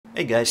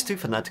Hey guys, too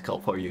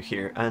fanatical for you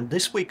here, and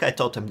this week I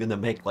thought I'm gonna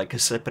make like a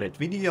separate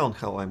video on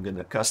how I'm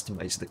gonna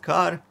customize the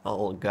car.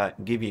 I'll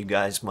give you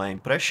guys my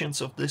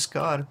impressions of this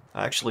car.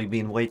 I actually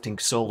been waiting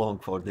so long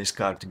for this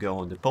car to go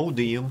on the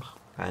podium,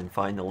 and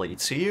finally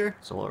it's here.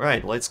 So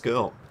alright, let's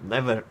go.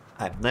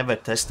 I've never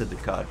tested the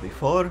car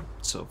before,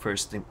 so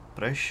first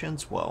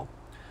impressions, wow.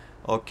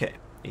 Okay,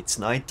 it's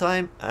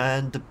nighttime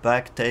and the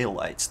back tail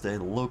lights, they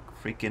look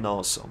freaking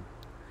awesome.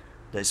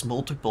 There's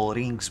multiple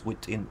rings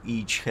within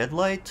each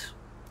headlight.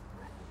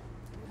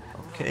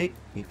 Okay,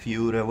 if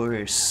you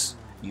reverse,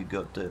 you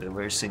got the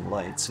reversing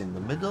lights in the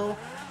middle.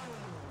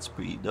 It's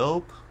pretty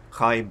dope.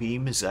 High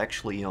beam is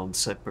actually on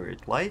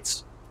separate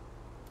lights.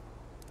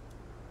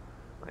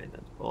 Right at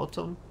the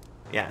bottom.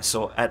 Yeah,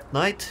 so at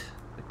night,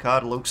 the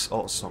car looks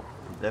awesome.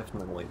 It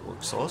definitely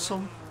looks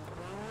awesome.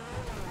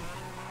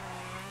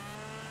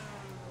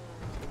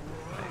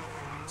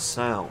 Right.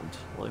 Sound.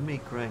 Let me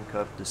crank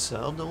up the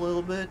sound a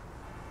little bit.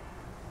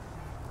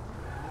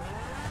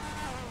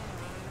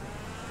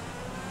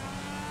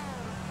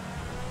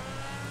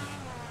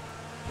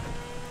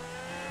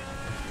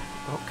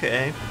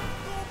 Okay.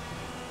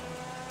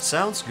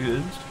 Sounds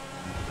good.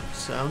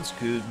 Sounds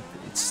good.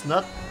 It's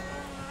not...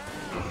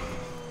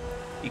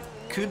 It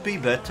could be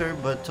better,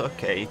 but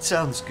okay, it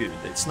sounds good.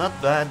 It's not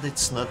bad,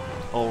 it's not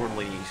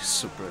overly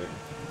super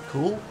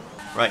cool.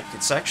 Right,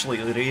 it's actually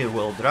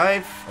rear-wheel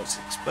drive, as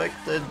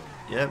expected.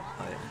 Yep,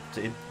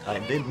 I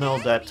did know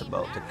that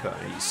about the car.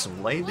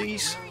 Some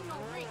ladies.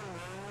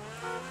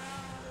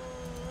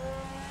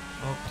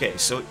 Okay,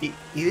 so it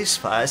is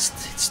fast.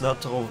 It's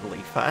not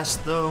overly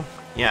fast though.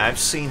 Yeah, I've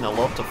seen a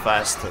lot of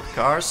faster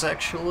cars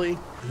actually.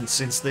 And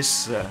since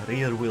this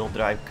rear-wheel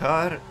drive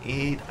car,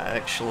 it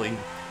actually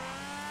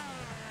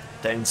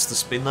tends to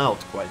spin out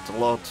quite a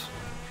lot.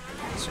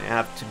 So you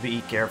have to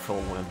be careful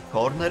when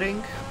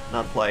cornering,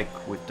 not like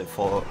with the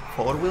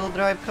four-wheel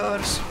drive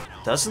cars.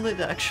 Doesn't it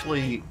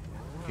actually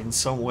in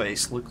some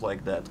ways look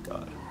like that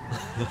car?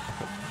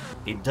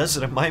 It does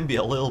remind me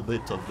a little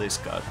bit of this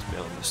car, to be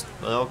honest.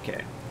 But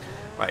okay.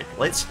 Right,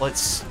 let's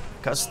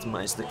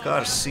customize the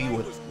car, see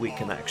what we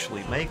can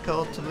actually make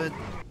out of it.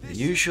 The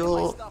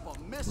usual,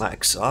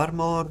 max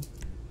armor,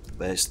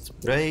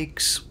 best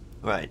brakes.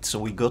 Right, so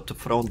we got the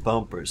front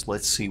bumpers.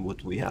 Let's see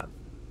what we have.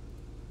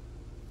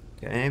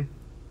 Okay.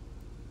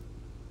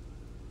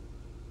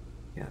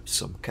 We have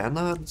some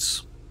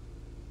canards.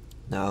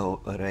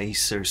 Now a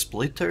racer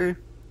splitter,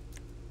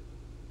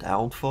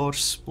 downforce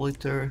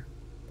splitter,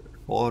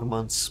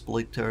 performance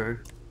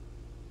splitter,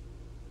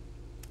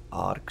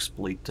 arc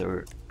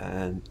splitter,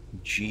 and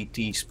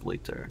GT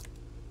splitter.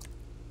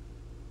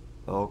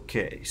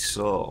 Okay,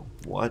 so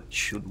what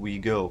should we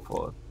go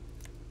for?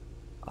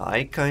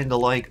 I kinda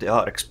like the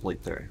arc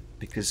splitter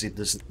because it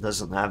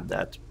doesn't have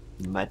that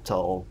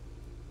metal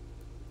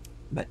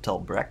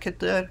bracket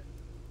there.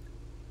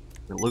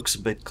 It looks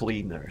a bit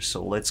cleaner,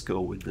 so let's go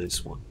with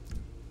this one.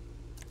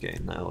 Okay,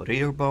 now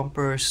rear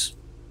bumpers,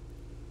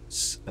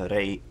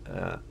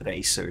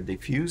 racer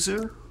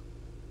diffuser.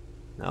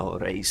 Now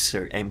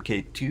racer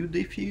MK2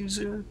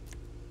 diffuser,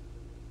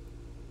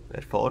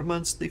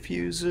 performance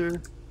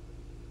diffuser.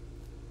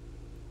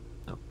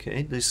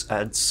 Okay, this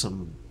adds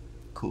some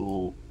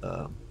cool,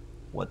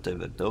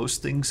 whatever those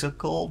things are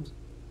called.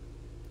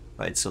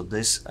 Right, so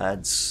this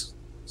adds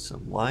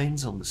some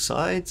lines on the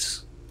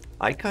sides.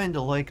 I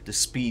kinda like the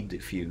speed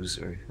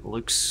diffuser. It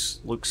looks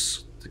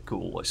the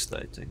coolest,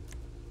 I think.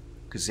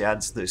 Because it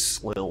adds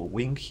this little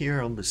wing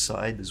here on the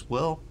side as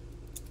well.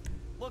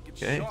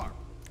 Okay.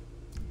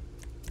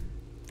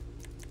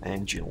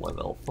 Engine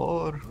level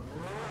 4.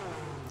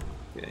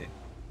 Okay.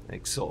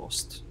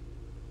 Exhaust.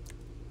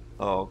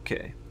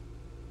 Okay.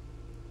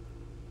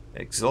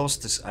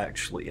 Exhaust is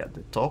actually at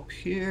the top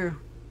here.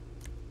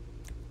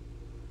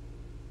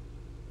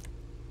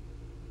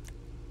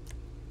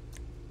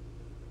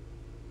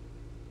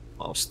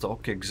 Our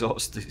stock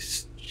exhaust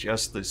is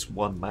just this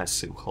one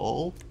massive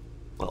hole.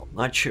 Well,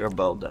 not sure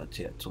about that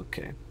yet.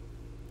 Okay.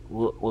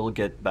 We'll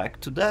get back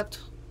to that.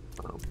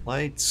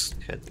 Lights,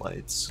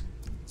 headlights.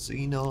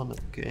 Xenon,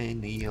 okay,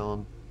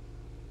 neon,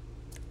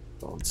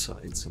 front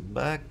sides and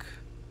back.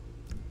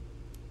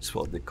 That's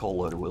what the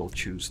color we'll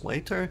choose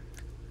later.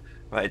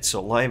 Right,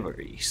 so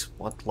liveries.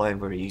 What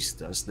liveries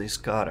does this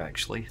car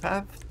actually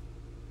have?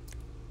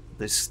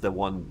 This is the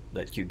one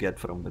that you get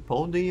from the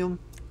Podium.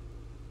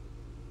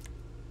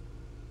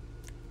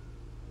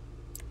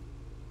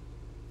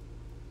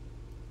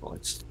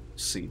 Let's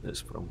see this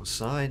from the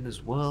side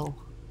as well.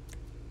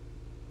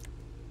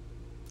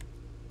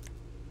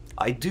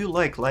 I do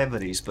like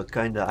liveries, but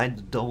kinda I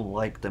don't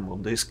like them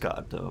on this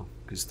car though,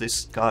 because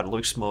this car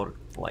looks more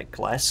like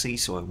classy,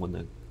 so I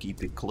wanna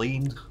keep it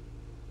clean.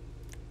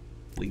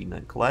 Clean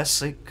and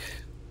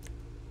classic.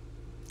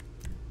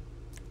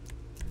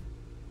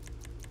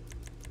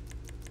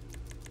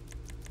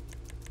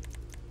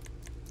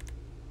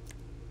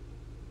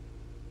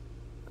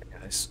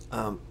 Guys,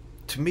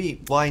 to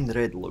me wine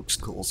red looks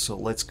cool, so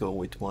let's go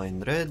with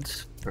wine red.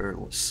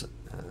 Pearls,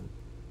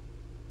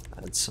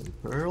 add some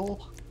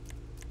pearl.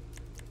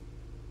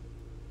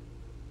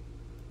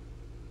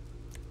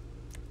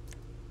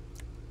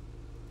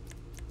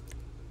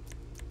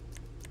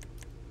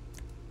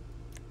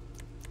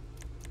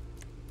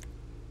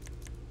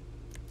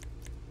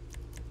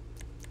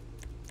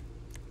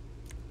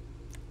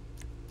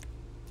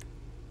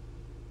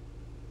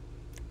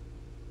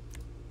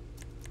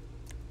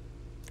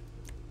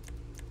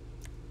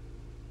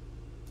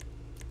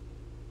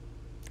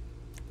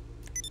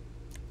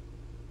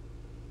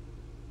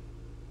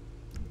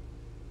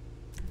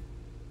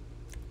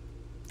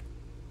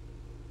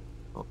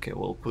 Okay,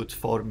 we'll put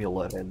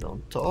Formula Red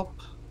on top.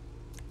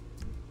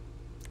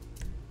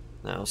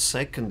 Now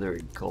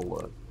secondary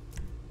color.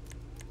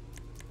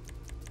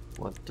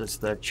 What does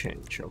that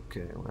change?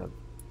 Okay, we have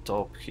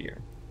top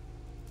here.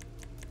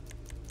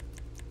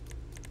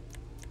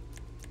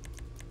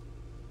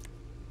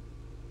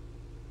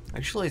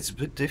 Actually, it's a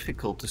bit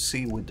difficult to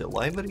see with the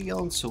livery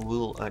on, so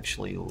we'll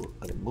actually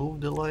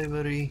remove the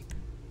livery.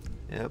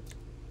 Yep.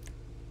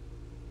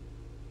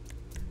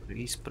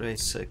 Respray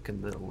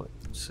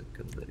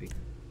secondary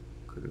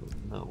crew.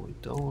 No, we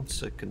don't.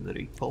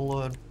 Secondary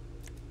color.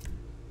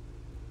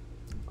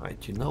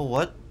 Alright, you know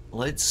what?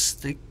 Let's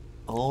stick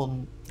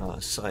on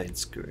side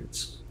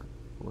skirts.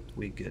 What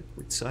we get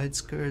with side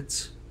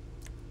skirts.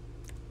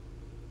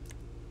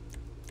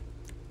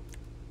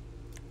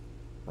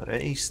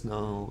 Race,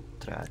 no.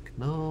 Track,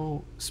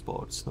 no.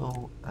 Sports,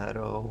 no.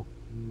 Arrow.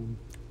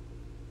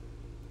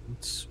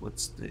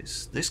 What's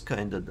this? This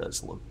kinda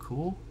does look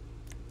cool.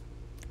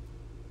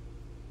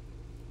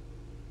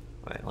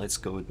 Alright, let's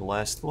go with the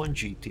last one.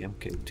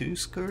 GTMK2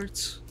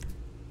 skirts.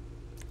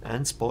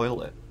 And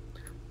spoil it.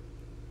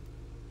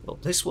 Well,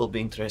 this will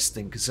be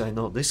interesting because I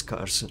know this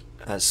car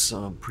has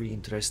some pretty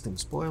interesting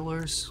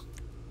spoilers.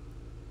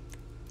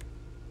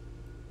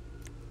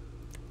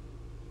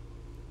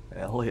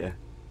 Hell yeah.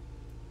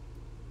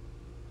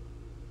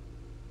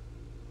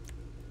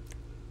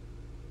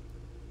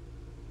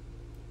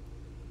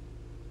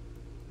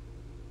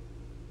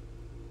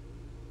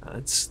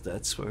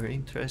 That's very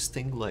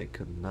interesting, like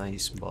a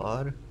nice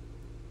bar.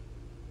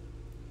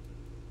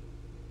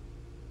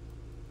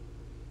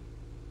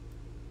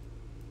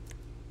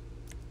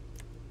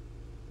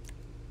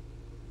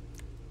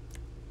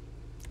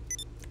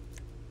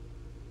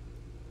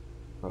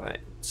 Right,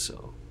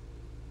 so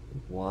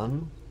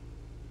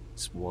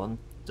it's one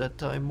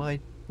that I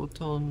might put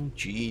on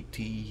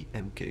GT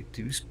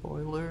MK2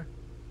 spoiler.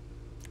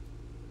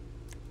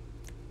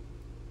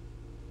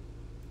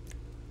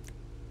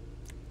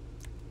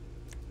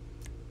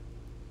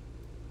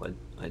 But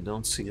I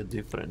don't see a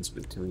difference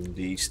between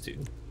these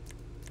two.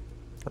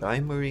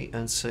 Primary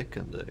and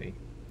secondary.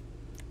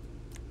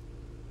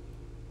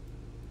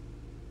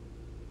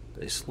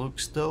 This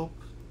looks dope.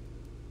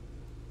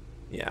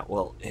 Yeah,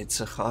 well,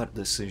 it's a hard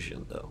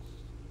decision though.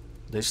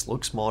 This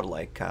looks more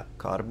like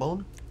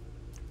carbon.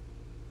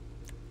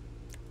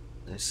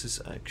 This is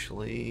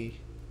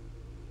actually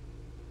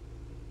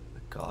a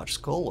car's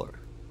color.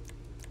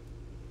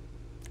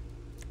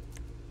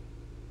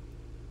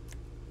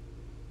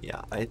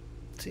 Yeah, I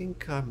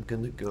think I'm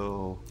gonna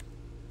go...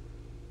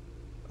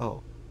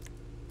 Oh.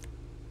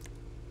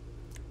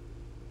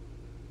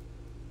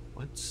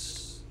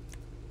 What's...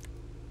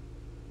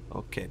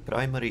 Okay,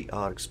 primary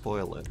arc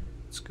spoiler.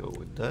 Let's go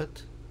with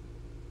that.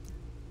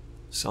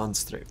 Sun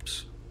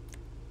strips.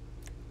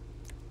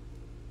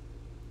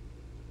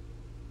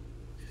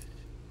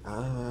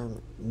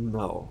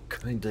 No,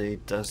 kinda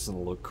it doesn't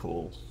look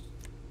cool.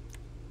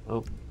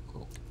 Oh,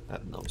 we'll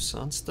have no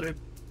sun strip.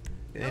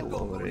 Okay,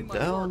 lower it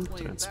down.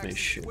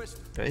 Transmission,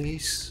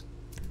 race.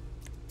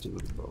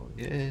 Turbo,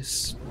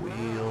 yes.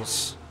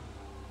 Wheels.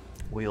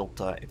 Wheel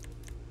type.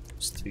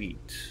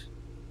 Street.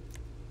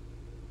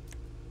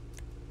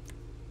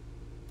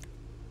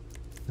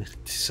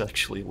 This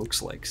actually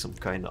looks like some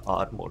kind of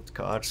armored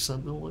car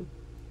suddenly.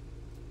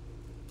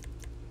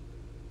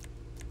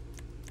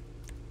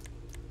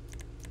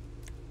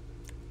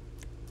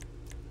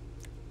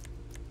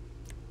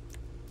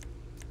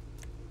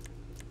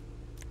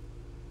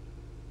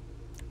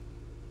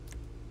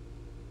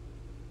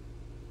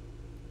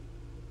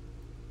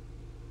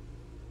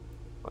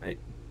 Right,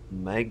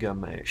 Mega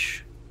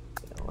Mesh.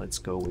 Yeah, let's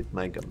go with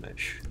Mega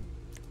Mesh.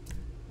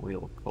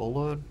 Wheel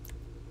color.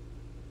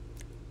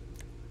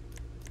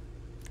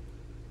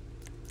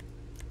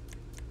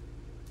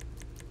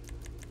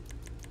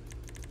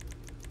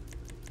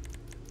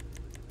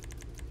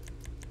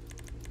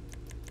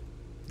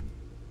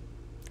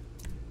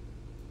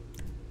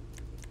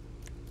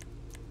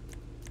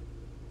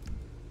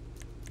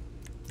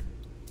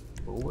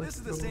 This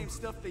is the same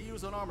stuff they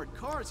use on armored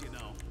cars, you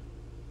know.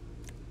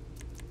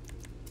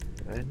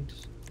 And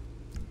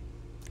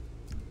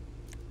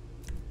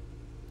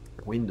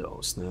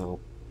windows now.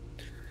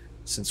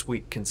 Since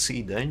we can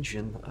see the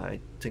engine,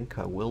 I think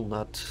I will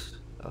not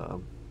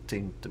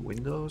tint the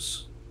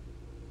windows.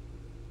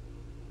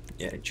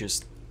 Yeah,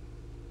 just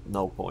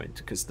no point,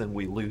 because then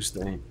we lose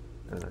the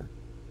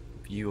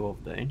view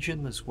of the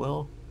engine as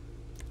well.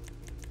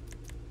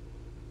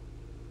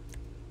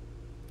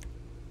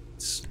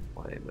 It's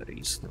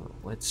liveries now.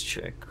 Let's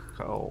check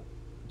how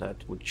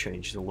that would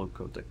change the look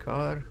of the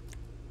car.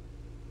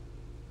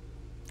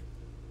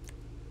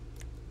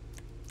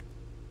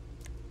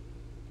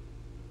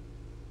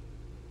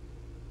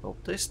 Well,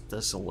 this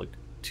doesn't look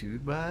too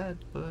bad,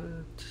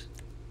 but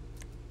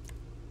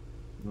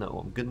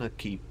no, I'm gonna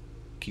keep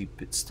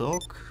it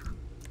stock.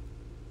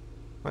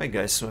 Right,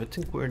 guys, so I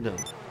think we're done.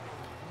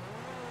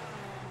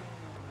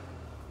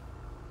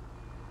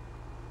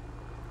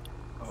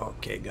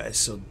 Okay, guys,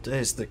 so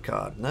there's the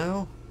car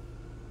now.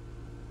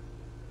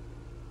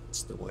 Let's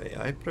It's the way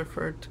I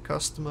prefer to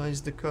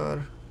customize the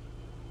car.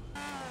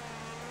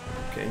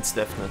 Okay, it's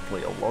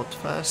definitely a lot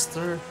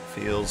faster.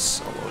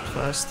 Feels a lot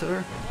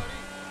faster.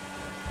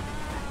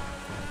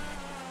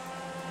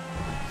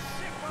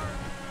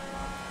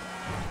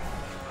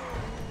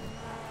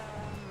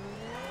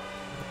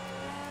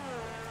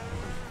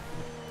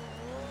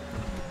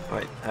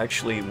 Right,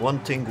 actually one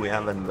thing we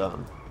haven't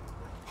done.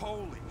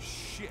 Holy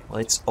shit.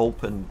 Let's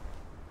open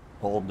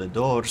all the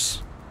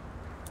doors.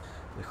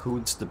 The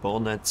hoods, the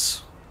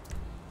bonnets.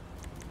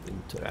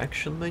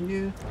 Interaction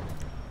menu.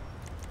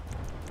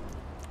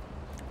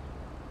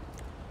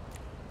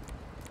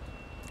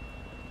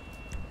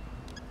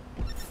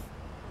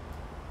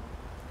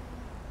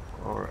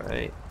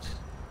 Alright.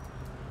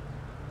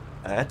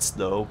 That's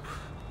dope.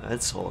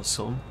 That's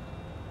awesome.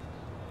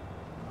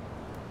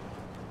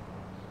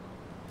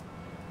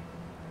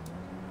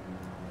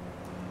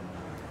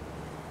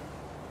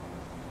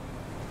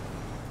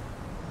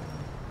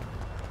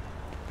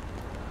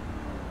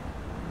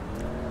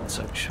 Let's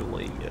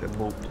actually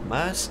remove the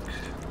mask.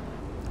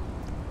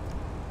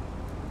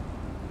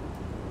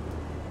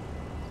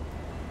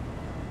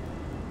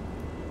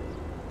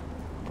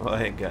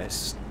 Alright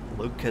guys,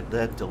 look at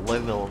that, the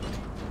level.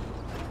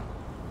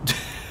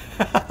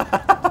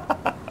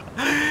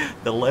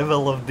 The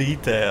level of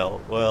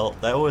detail. Well,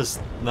 that was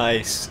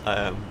nice.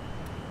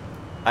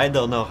 I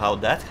don't know how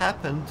that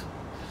happened.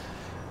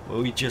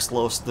 We just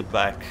lost the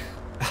back.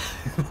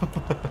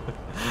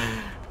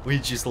 We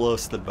just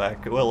lost the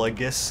back. Well, I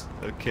guess,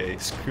 okay,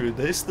 screw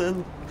this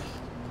then.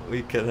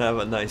 We can have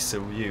a nicer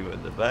view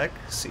in the back.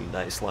 See,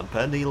 nice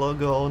Lampadati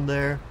logo on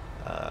there.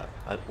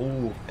 And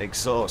ooh,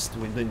 exhaust.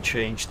 We didn't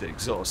change the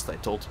exhaust. I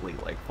totally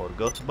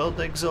forgot about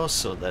the exhaust,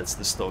 so that's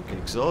the stock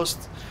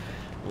exhaust.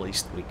 At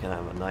least we can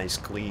have a nice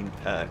clean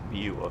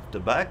view of the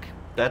back.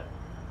 That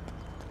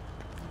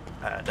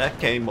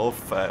came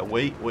off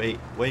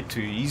way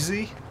too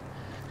easy.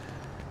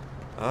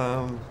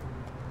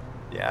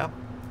 Yeah.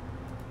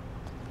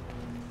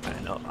 I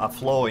know, a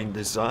flaw in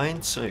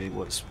design, so it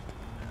was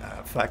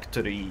a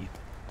factory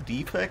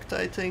defect,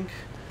 I think.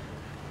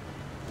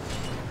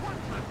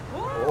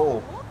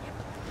 Oh.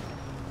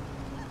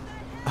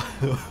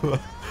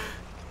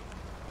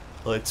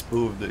 Let's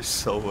move this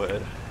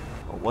somewhere.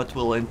 What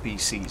will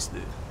NPCs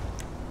do?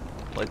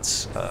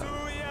 Let's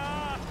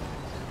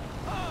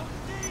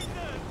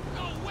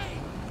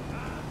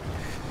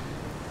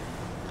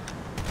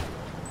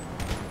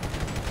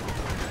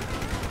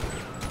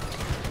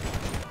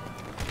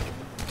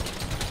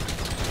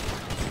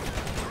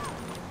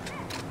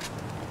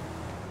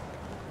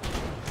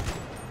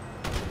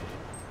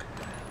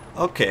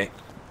okay.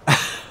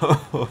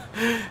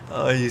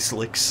 Oh, this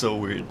looks so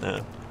weird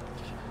now.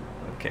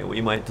 Okay,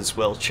 we might as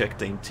well check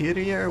the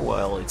interior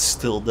while it's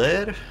still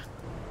there.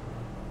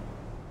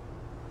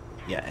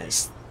 Yeah,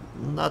 it's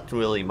not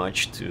really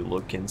much to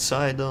look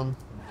inside on.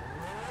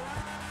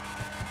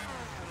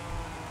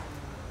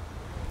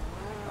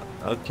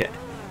 Okay.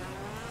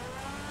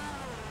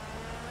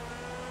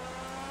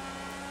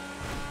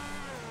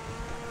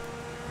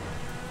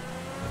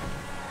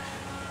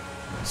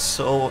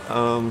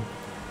 So,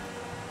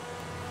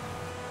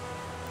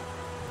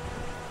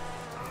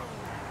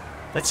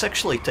 let's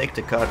actually take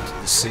the car to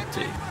the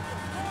city.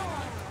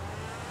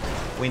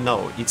 We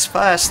know it's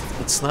fast,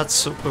 it's not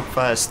super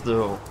fast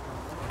though.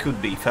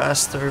 Could be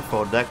faster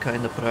for that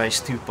kind of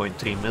price,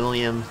 2.3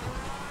 million.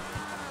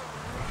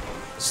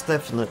 It's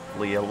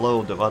definitely a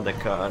load of other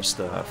cars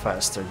that are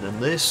faster than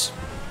this.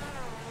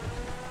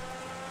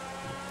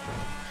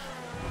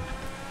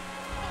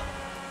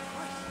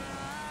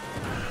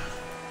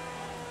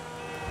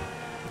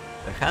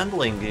 The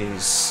handling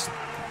is...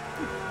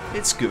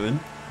 it's good.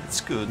 It's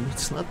good,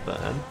 it's not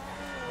bad.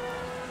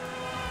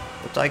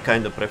 But I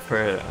kind of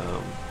prefer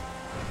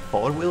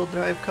four-wheel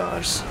drive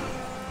cars.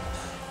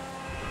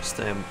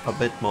 They're a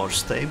bit more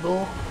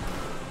stable.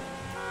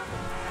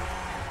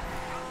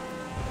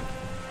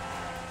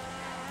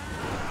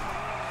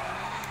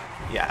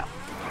 Yeah,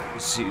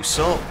 as you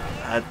saw,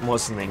 that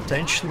wasn't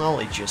intentional,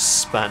 it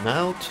just span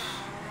out.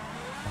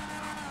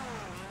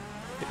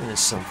 There's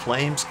some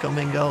flames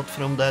coming out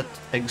from that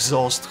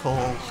exhaust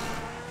hole.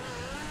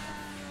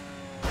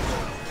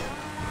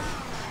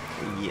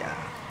 Yeah,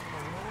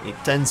 it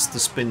tends to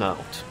spin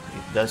out.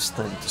 It does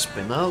tend to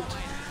spin out.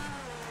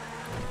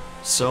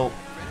 So,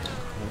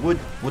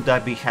 would I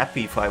be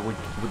happy if I would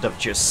have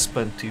just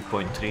spent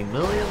 2.3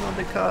 million on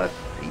the car?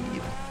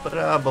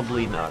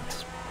 Probably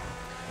not.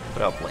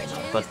 Probably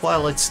not. But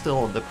while it's still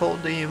on the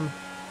podium,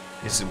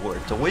 is it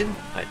worth a win?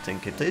 I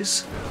think it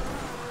is.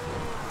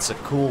 It's a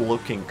cool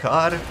looking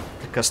car.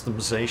 The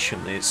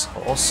customization is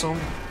awesome.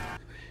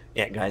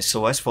 Yeah guys,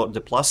 so as for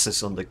the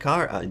pluses on the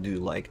car, I do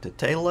like the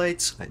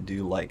taillights, I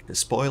do like the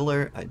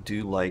spoiler, I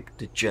do like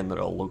the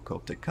general look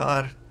of the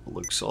car, it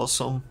looks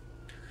awesome.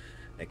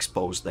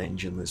 Exposed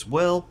engine as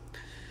well.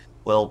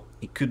 Well,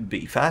 it could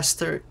be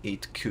faster,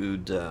 it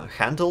could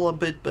handle a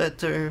bit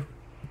better,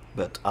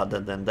 But other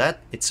than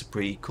that, it's a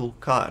pretty cool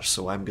car,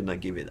 so I'm gonna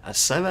give it a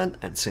 7,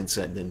 and since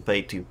I didn't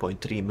pay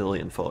 2.3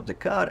 million for the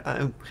car,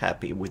 I'm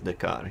happy with the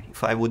car.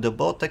 If I would have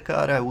bought the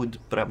car, I would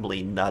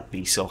probably not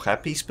be so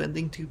happy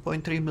spending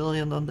 2.3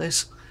 million on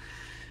this.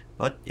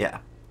 But yeah,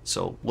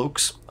 so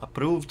looks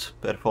approved,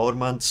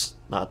 performance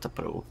not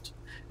approved.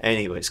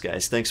 Anyways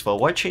guys, thanks for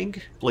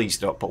watching, please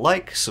drop a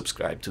like,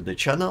 subscribe to the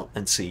channel,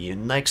 and see you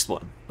next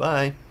one.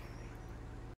 Bye!